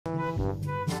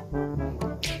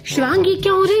शिवांग, ये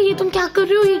क्या हो रहा है? ये तुम क्या कर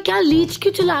रहे हो? ये क्या लीच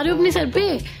क्यों चला रहे हो अपने सर पे?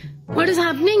 What is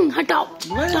happening? हटाओ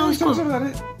उसको।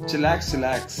 Chillax.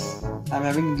 I'm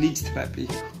having leech therapy.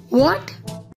 What?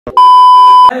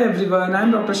 Hi everyone,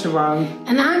 I'm Dr. Shivang.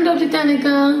 And I'm Dr.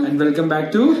 Tanika. And welcome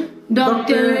back to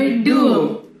Doctor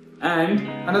Duo. And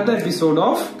another episode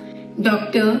of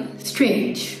Doctor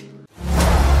Strange.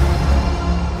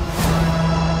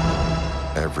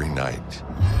 Every night,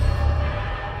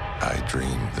 I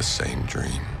dream the same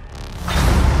dream.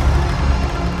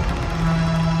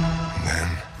 And then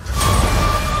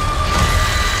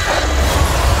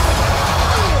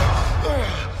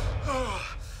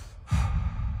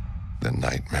the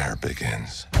nightmare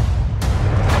begins.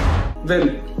 Well,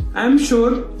 I'm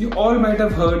sure you all might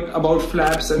have heard about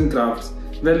flaps and grafts.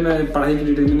 Well, मैं पढ़ाई की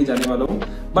detail में नहीं जाने वाला हूँ,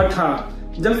 but हाँ,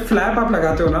 जब फ्लैप आप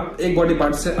लगाते हो ना एक बॉडी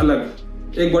पार्ट से अलग,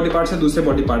 एक बॉडी पार्ट से दूसरे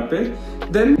बॉडी पार्ट पे,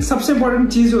 देन सबसे इंपॉर्टेंट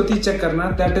चीज होती है चेक करना,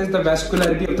 that is the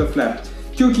vascularity of the flap.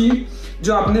 क्योंकि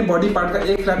जो आपने बॉडी पार्ट का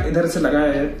एक फ्लैप इधर से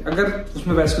लगाया है, अगर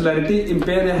उसमें वैस्कुलरिटी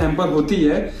इंपेयर या हैम्पर होती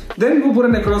है, देन वो पूरा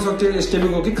नेक्रोस होकर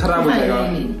स्टेबिक होकर खराब हो जाएगा,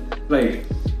 राइट.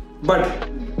 बट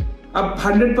अब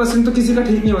 100% तो किसी का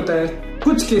ठीक नहीं होता है.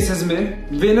 कुछ केसेस में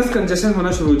वेनस कंजेशन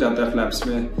होना शुरू हो जाता है फ्लैप्स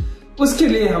में. उसके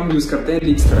लिए हम यूज करते हैं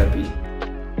leech therapy.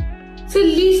 So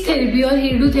leech therapy or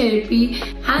hydrotherapy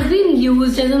has been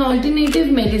used as an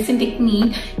alternative medicine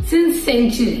technique since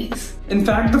centuries. In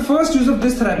fact, the first use of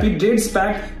this therapy dates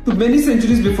back to many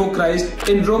centuries before Christ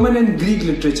in Roman and Greek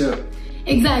literature.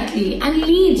 Exactly, and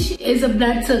leech is a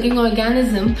blood-sucking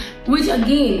organism which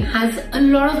again has a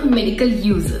lot of medical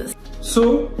uses.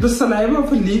 So, the saliva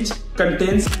of a leech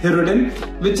contains hirudin,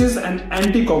 which is an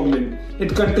anticoagulant.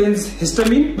 It contains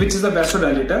histamine, which is a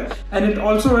vasodilator, and it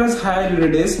also has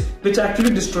hyaluronidase, which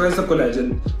actually destroys the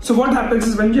collagen. So what happens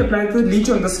is when you apply the leech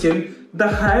on the skin, the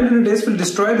hyaluronidase will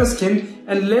destroy the skin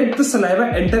and let the saliva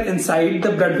enter inside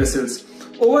the blood vessels.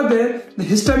 Over there, the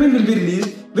histamine will be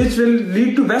released, which will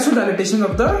lead to vasodilatation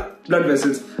of the blood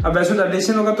vessels. अब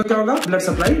vasodilation होगा तो क्या होगा? Blood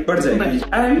supply बढ़ जाएगी.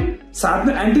 And साथ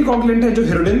में anticoagulant है जो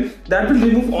hirudin, that will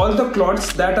remove all the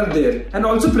clots that are there and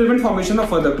also prevent formation of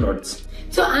further clots.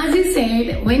 So as you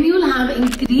said, when you will have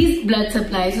increased blood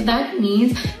supply, so that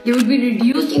means there will be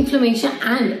reduced inflammation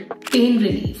and pain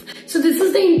relief. So this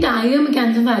is the entire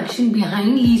mechanism of action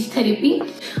behind leech therapy.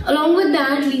 Along with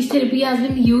that, leech therapy has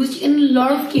been used in a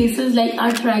lot of cases like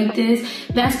arthritis,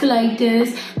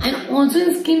 vasculitis, and also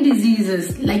in skin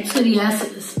diseases like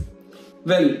psoriasis.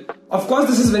 Well, of course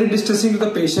this is very distressing to the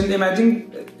patient. Imagine,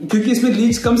 क्योंकि इसमें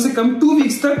Leach कम से कम 2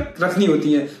 weeks तक रखनी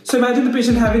होती है. So imagine the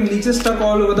patient having leeches stuck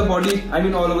all over the body, I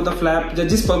mean all over the flap,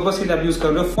 जिस purpose के लिए आप use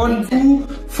कर रहे हो, for 2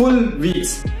 full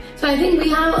weeks. So I think we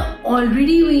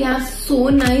have so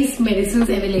nice medicines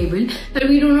available that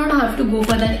we do not have to go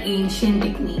for that ancient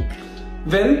technique.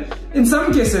 Well, in some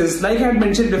cases, like I had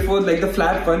mentioned before, like the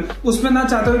flap one, उसमें ना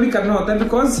चाहते हुए भी करना होता है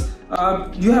because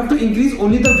you have to increase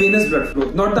only the venous blood flow,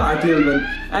 not the arterial one.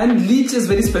 And leech is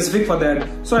very specific for that.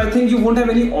 So I think you won't have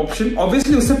any option.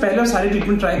 Obviously, उससे पहले आप सारे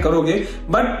treatment try करोगे,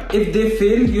 but if they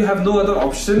fail, you have no other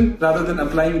option rather than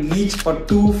applying leech for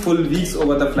 2 full weeks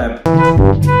over the flap.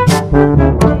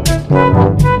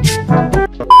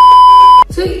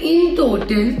 So in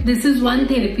total, this is one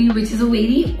therapy which is a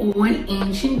very old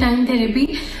ancient time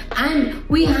therapy, and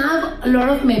we have a lot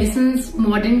of medicines,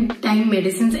 modern time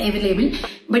medicines available,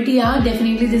 but yeah,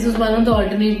 definitely this is one of the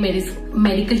alternate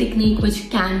medical technique which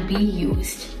can be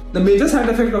used. The major side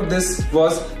effect of this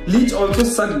was leech also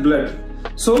suck blood.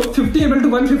 So 50 ml to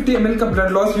 150 ml का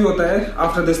blood loss भी होता है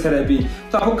after this therapy.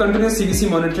 तो आपको continuous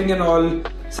CBC monitoring and all.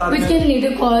 Which can later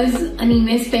cause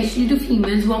anemia, especially to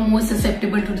females who are more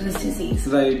susceptible to this disease.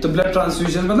 Right. तो blood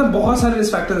transfusion, मतलब बहुत सारे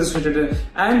risk factors associated हैं.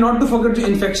 And not to forget the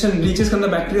infection, leeches के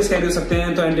अंदर bacteria carry हो सकते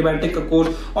हैं, तो antibiotic का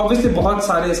course. Obviously बहुत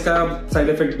सारे इसका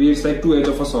side effect भी, it's like 2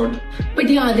 edges of a sword. But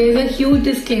yeah, there is a huge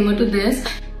disclaimer to this.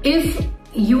 If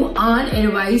you are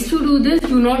advised to do this,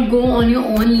 do not go on your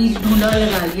own leech dhunda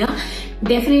लगा लिया.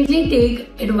 Definitely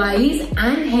take advice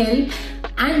and help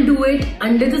and do it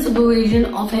under the supervision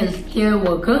of healthcare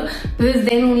worker, because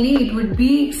then only it would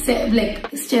be like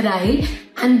sterile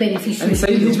and beneficial. And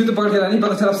सही leech भी तो पकड़ के लानी,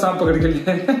 पता चला सांप पकड़ के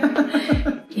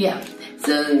लिया. Yeah.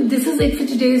 So this is it for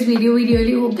today's video. We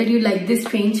really hope that you like this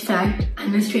strange fact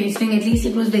and a strange thing. At least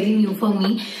it was very new for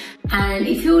me. And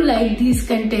if you like this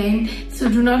content, so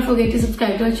do not forget to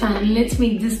subscribe to our channel. Let's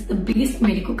make this the biggest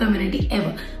medical community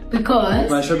ever. Because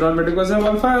why should not medicals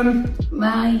have fun?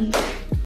 Bye.